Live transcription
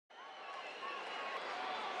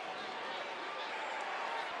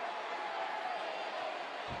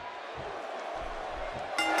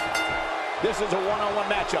This is a one-on-one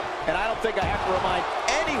matchup, and I don't think I have to remind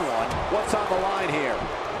anyone what's on the line here.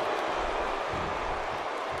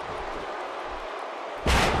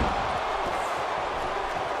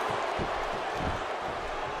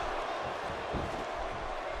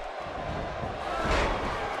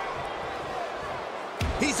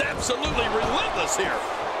 He's absolutely relentless here.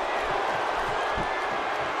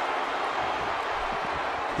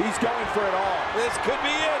 He's going for it all. This could be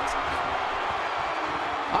it.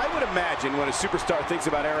 I would imagine when a superstar thinks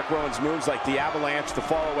about Eric Rowan's moves like the avalanche, the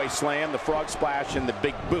fallaway slam, the frog splash, and the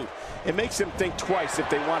big boot, it makes him think twice if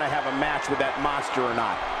they want to have a match with that monster or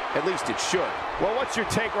not. At least it should. Well, what's your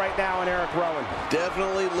take right now on Eric Rowan?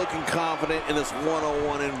 Definitely looking confident in this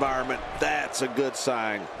one-on-one environment. That's a good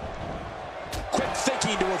sign. Quick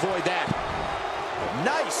thinking to avoid that.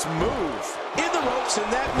 Nice move. In the ropes, and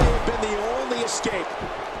that may have been the only escape.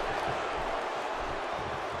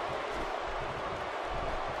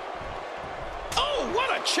 Oh, what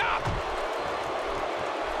a chop!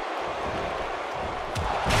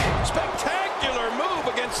 Spectacular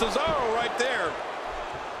move against Cesaro right there.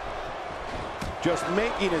 Just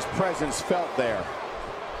making his presence felt there.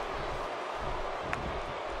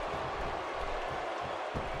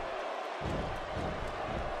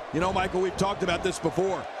 You know, Michael, we've talked about this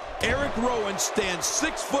before. Eric Rowan stands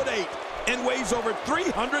 6'8" and weighs over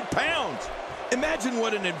 300 pounds. Imagine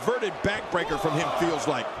what an inverted backbreaker from him feels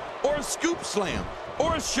like, or a scoop slam,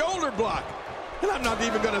 or a shoulder block. And I'm not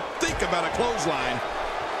even going to think about a clothesline.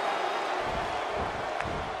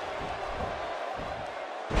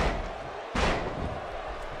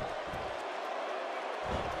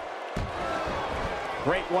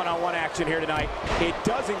 Great one-on-one action here tonight. It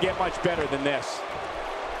doesn't get much better than this.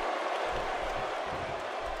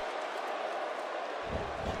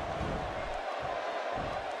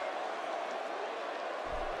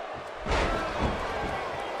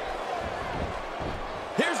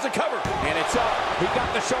 Here's the cover. And it's up. He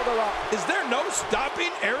got the shoulder up. Is there no stopping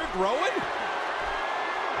Eric Rowan?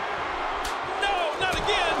 No, not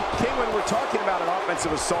again. King, when we're talking about an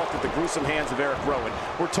offensive assault at the gruesome hands of Eric Rowan,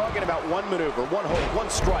 we're talking about one maneuver, one hold, one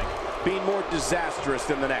strike being more disastrous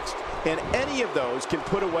than the next. And any of those can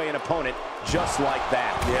put away an opponent just like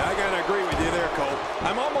that. Yeah, I gotta agree with you there, Cole.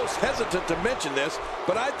 I'm almost hesitant to mention this,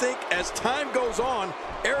 but I think as time goes on,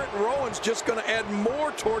 Eric Rowan's just gonna add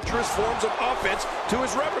more torturous forms of offense to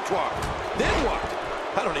his repertoire. Then what?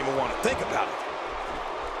 I don't even want to think about it.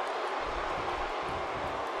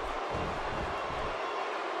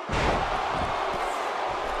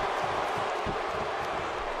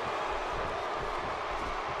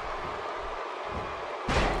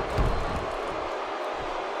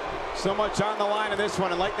 So much on the line in this one,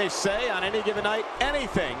 and like they say, on any given night,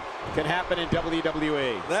 anything can happen in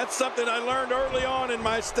WWE. That's something I learned early on in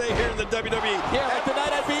my stay here in the WWE. Yeah, like the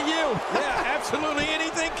night I beat you. Yeah, absolutely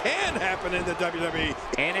anything can happen in the WWE.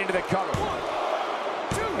 And into the cover.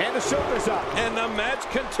 And the shoulders up. And the match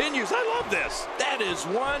continues. I love this. That is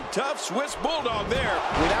one tough Swiss Bulldog there.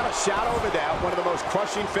 Without a shadow of a doubt, one of the most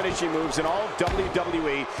crushing finishing moves in all of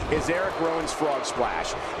WWE is Eric Rowan's frog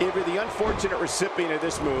splash. If you're the unfortunate recipient of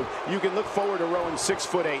this move, you can look forward to Rowan's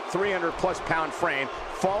 6'8", 300+ pound frame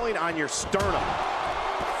falling on your sternum.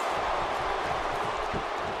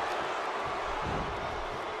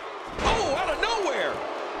 Oh, out of nowhere.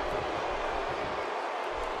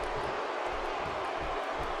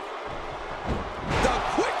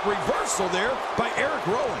 Reversal there by Eric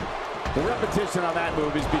Rowan. The repetition on that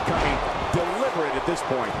move is becoming deliberate at this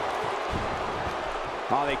point.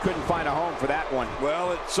 Oh, they couldn't find a home for that one.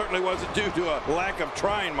 Well, it certainly wasn't due to a lack of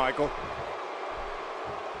trying, Michael.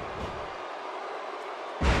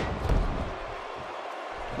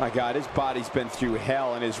 My God, his body's been through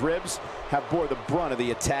hell, and his ribs have bore the brunt of the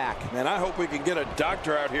attack. Man, I hope we can get a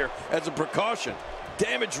doctor out here as a precaution.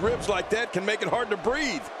 Damaged ribs like that can make it hard to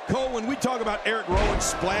breathe. Cole, when we talk about Eric Rowan's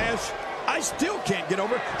splash, I still can't get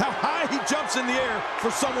over how high he jumps in the air for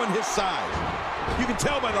someone his size. You can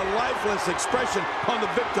tell by the lifeless expression on the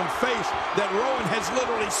victim's face that Rowan has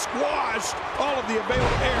literally squashed all of the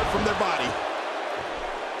available air from their body.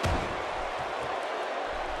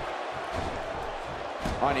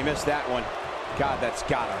 Oh, and he missed that one. God, that's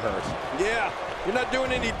gotta hurt. Yeah, you're not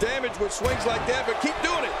doing any damage with swings like that, but keep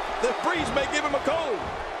doing it. The breeze may give him a cold.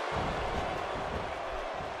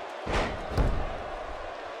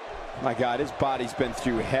 My God, his body's been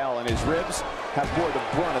through hell, and his ribs have bore the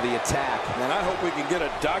brunt of the attack. And I hope we can get a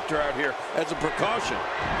doctor out here as a precaution.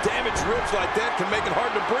 Damaged ribs like that can make it hard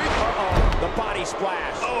to breathe. Uh-oh, the body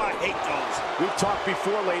splash. Oh, I hate those. We've talked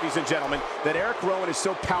before, ladies and gentlemen, that Eric Rowan is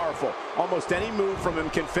so powerful. Almost any move from him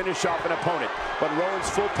can finish off an opponent. But Rowan's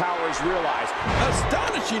full power is realized.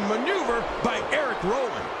 Astonishing maneuver by Eric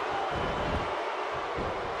Rowan.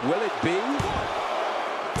 Will it be?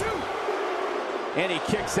 And he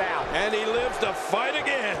kicks out. And he lives to fight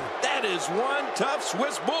again. That is one tough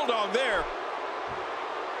Swiss Bulldog there.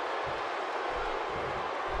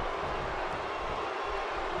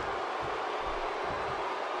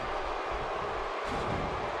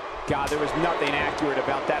 God, there was nothing accurate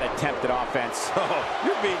about that attempted offense. Oh,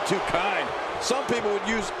 you're being too kind. Some people would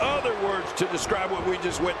use other words to describe what we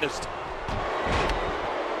just witnessed.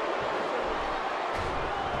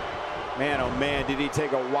 Man, oh man, did he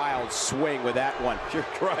take a wild swing with that one. You're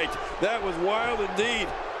right. That was wild indeed.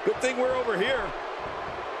 Good thing we're over here.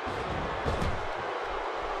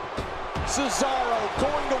 Cesaro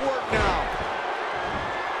going to work now.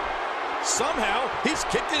 Somehow, he's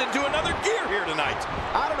kicked it into another gear here tonight.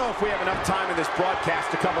 I don't know if we have enough time in this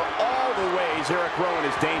broadcast to cover all the ways Eric Rowan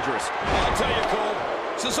is dangerous. I'll tell you, Cole,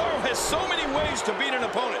 Cesaro has so many ways to beat an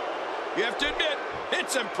opponent. You have to admit,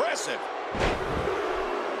 it's impressive.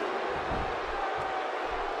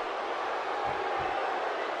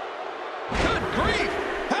 Good grief!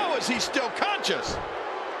 How is he still conscious?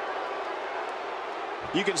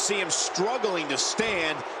 You can see him struggling to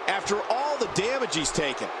stand after all the damage he's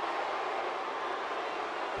taken.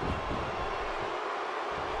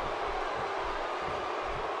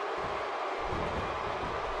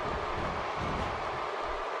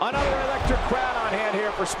 Another electric crowd on hand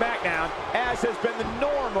here for SmackDown, as has been the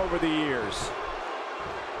norm over the years.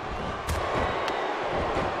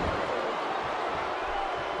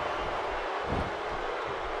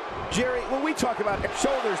 Jerry, when we talk about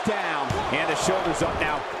shoulders down and the shoulders up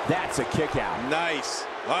now, that's a kick out. Nice.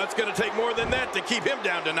 Well, it's going to take more than that to keep him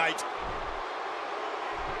down tonight.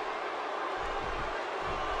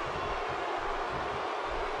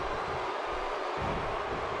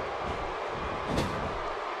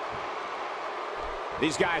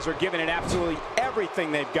 These guys are giving it absolutely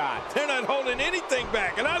everything they've got. They're not holding anything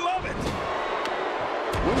back, and I love it.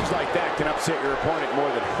 Moves like that can upset your opponent more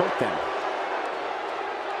than hurt them.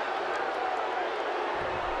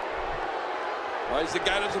 Well, he's the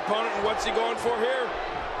guy his opponent, and what's he going for here?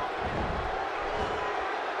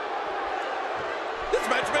 This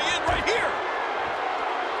match may end right here.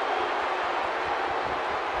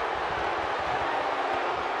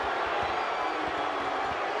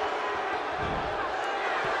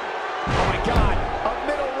 Oh my God, a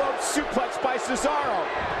middle rope suplex by Cesaro.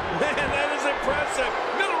 Man, that is impressive.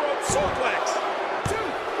 Middle rope suplex.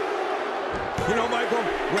 You know, Michael,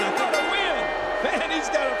 when I What a win. Man, he's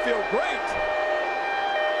got to feel great.